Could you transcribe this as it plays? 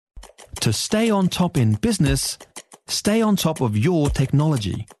To stay on top in business, stay on top of your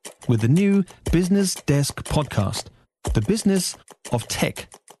technology with the new Business Desk podcast, The Business of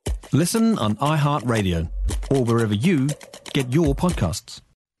Tech. Listen on iHeartRadio or wherever you get your podcasts.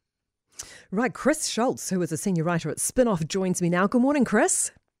 Right, Chris Schultz, who is a senior writer at Spinoff, joins me now. Good morning,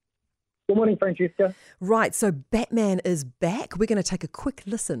 Chris. Good morning, Francesca. Right, so Batman is back. We're going to take a quick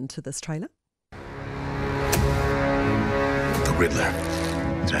listen to this trailer. The Riddler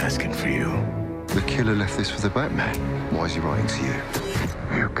is asking for you. The killer left this for the Batman. Why is he writing to you?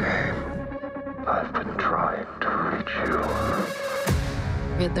 You came. I've been trying to reach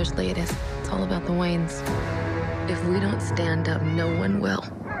you. Riddler's latest. It's all about the Waynes. If we don't stand up, no one will.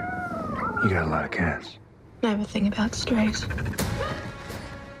 You got a lot of cats. I have a thing about strays.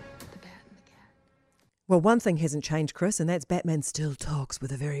 Well, one thing hasn't changed, Chris, and that's Batman still talks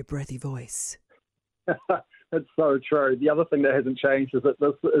with a very breathy voice. It's so true. The other thing that hasn't changed is that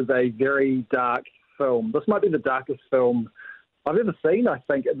this is a very dark film. This might be the darkest film I've ever seen, I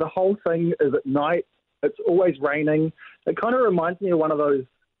think. The whole thing is at night. It's always raining. It kind of reminds me of one of those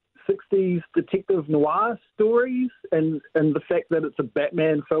 60s detective noir stories, and the fact that it's a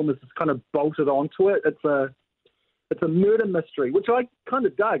Batman film is just kind of bolted onto it. It's a murder mystery, which I kind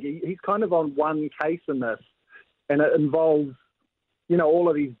of dug. He's kind of on one case in this, and it involves, all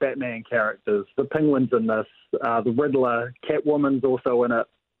of these Batman characters. The Penguin's in this, the Riddler, Catwoman's also in it.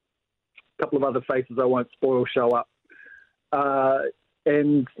 A couple of other faces I won't spoil show up. Robert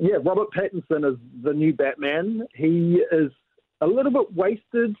Pattinson is the new Batman. He is a little bit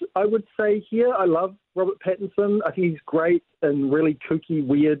wasted, I would say, here. I love Robert Pattinson. I think he's great in really kooky,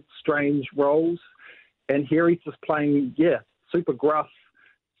 weird, strange roles. And here he's just playing, super gruff,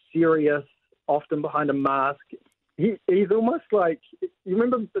 serious, often behind a mask. He's almost like, you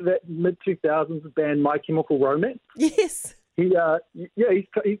remember that mid-2000s band My Chemical Romance? Yes. He's got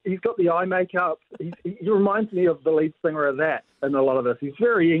the eye makeup. He reminds me of the lead singer of that in a lot of this. He's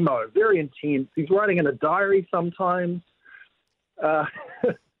very emo, very intense. He's writing in a diary sometimes.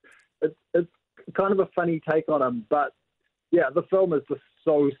 It's kind of a funny take on him. But, the film is just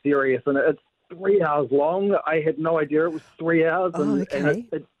so serious, and it's 3 hours long. I had no idea it was 3 hours, and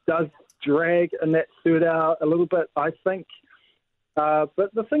it does drag in that third hour a little bit, I think. But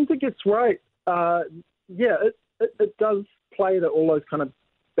the thing that gets right, it does play to all those kind of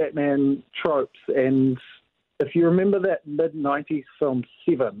Batman tropes. And if you remember that mid-90s film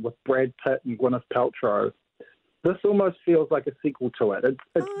Seven with Brad Pitt and Gwyneth Paltrow, this almost feels like a sequel to it.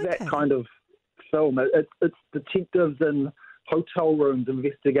 It's that kind of film. It's detectives in hotel rooms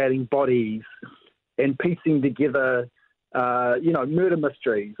investigating bodies and piecing together, murder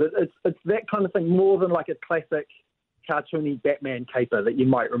mysteries. It's that kind of thing, more than like a classic cartoony Batman caper that you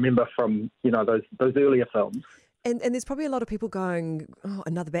might remember from, those earlier films. And there's probably a lot of people going, oh,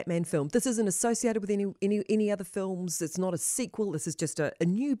 another Batman film. This isn't associated with any other films. It's not a sequel. This is just a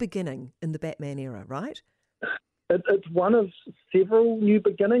new beginning in the Batman era, right? It's one of several new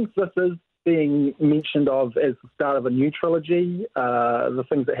beginnings. This is being mentioned of as the start of a new trilogy. The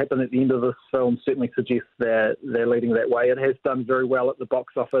things that happen at the end of this film certainly suggest that they're leading that way. It has done very well at the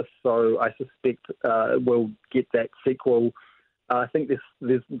box office, so I suspect we'll get that sequel. I think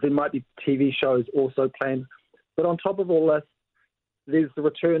there might be TV shows also planned. But on top of all this, there's the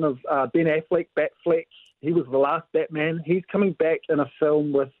return of Ben Affleck, Batfleck. He was the last Batman. He's coming back in a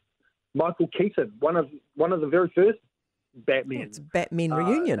film with Michael Keaton, one of the very first Batmen. It's Batman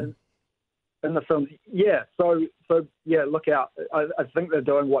reunion. In the film, So look out. I think they're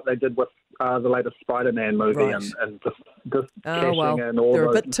doing what they did with the latest Spider-Man movie, right. and just cashing in all they're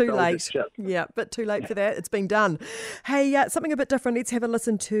those a bit too late. Shit. Yeah, a bit too late for that. It's been done. Hey, something a bit different. Let's have a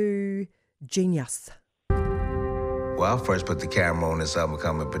listen to Genius. Well, I first put the camera on this album,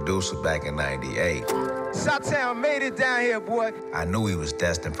 becoming a producer back in '98. Southtown made it down here, boy. I knew he was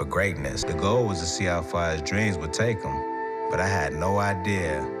destined for greatness. The goal was to see how far his dreams would take him, but I had no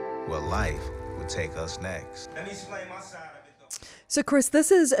idea what life would take us next. Let me explain my side of it, though. So, Chris,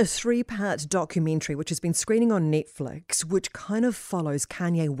 this is a 3-part documentary which has been screening on Netflix, which kind of follows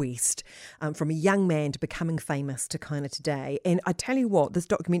Kanye West from a young man to becoming famous to kind of today. And I tell you what, this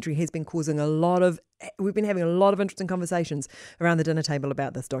documentary has been causing we've been having a lot of interesting conversations around the dinner table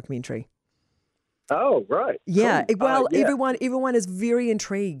about this documentary. Oh, right. Yeah. Cool. Well, everyone is very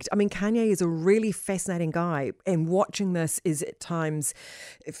intrigued. I mean, Kanye is a really fascinating guy, and watching this is at times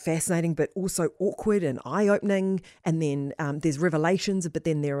fascinating, but also awkward and eye-opening. And then there's revelations, but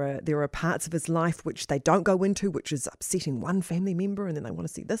then there are parts of his life which they don't go into, which is upsetting one family member, and then they want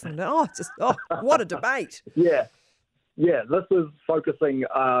to see this, and what a debate. Yeah. Yeah, this is focusing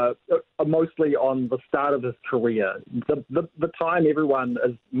mostly on the start of his career, the time everyone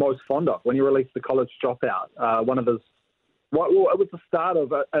is most fond of when he released The College Dropout. One of his, well, it was the start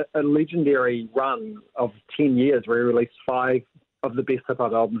of a legendary run of 10 years where he released 5 of the best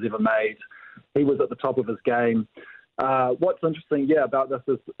hip-hop albums ever made. He was at the top of his game. What's interesting, about this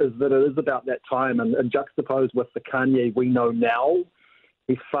is that it is about that time and juxtaposed with the Kanye we know now.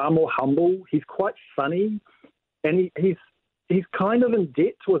 He's far more humble. He's quite funny. And he's kind of in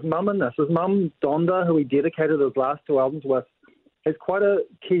debt to his mum in this. His mum, Donda, who he dedicated his last 2 albums with, has quite a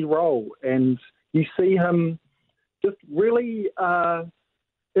key role. And you see him just really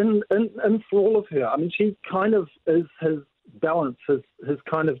in thrall of her. I mean, she kind of is his balance, his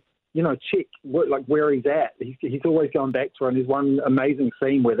kind of, check, like where he's at. He's always going back to her. And there's one amazing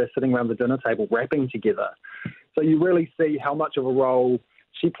scene where they're sitting around the dinner table rapping together. So you really see how much of a role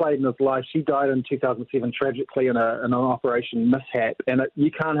she played in his life. She died in 2007 tragically in an operation mishap. And you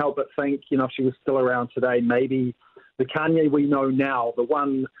can't help but think, if she was still around today, maybe the Kanye we know now, the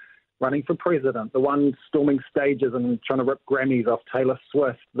one running for president, the one storming stages and trying to rip Grammys off Taylor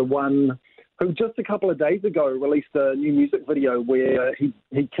Swift, the one who just a couple of days ago released a new music video where he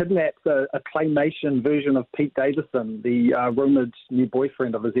kidnapped a claymation version of Pete Davidson, the rumoured new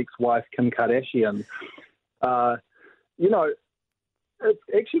boyfriend of his ex-wife, Kim Kardashian. It's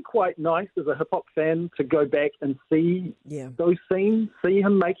actually quite nice as a hip-hop fan to go back and see those scenes, see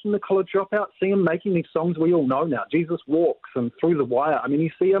him making The College Dropout, see him making these songs we all know now, Jesus Walks and Through the Wire. I mean,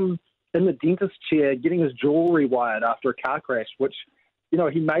 you see him in the dentist chair getting his jewellery wired after a car crash, which,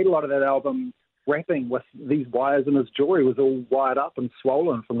 he made a lot of that album rapping with these wires, and his jewellery was all wired up and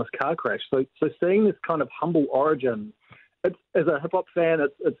swollen from this car crash. So seeing this kind of humble origin, as a hip-hop fan,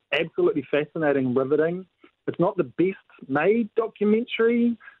 it's absolutely fascinating and riveting. It's not the best made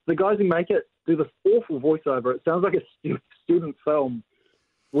documentary. The guys who make it do this awful voiceover. It sounds like a student film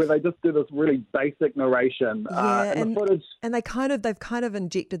where they just do this really basic narration. And the footage. And they've kind of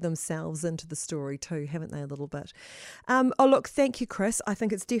injected themselves into the story too, haven't they, a little bit? Look, thank you, Chris. I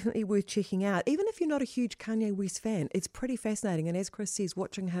think it's definitely worth checking out. Even if you're not a huge Kanye West fan, it's pretty fascinating. And as Chris says,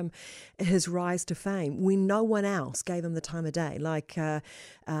 watching his rise to fame when no one else gave him the time of day. Like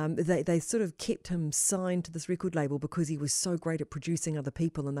they sort of kept him signed to this record label because he was so great at producing other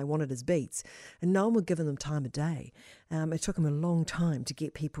people and they wanted his beats. And no one would give him time of day. It took him a long time to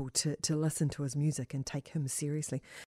get people to listen to his music and take him seriously.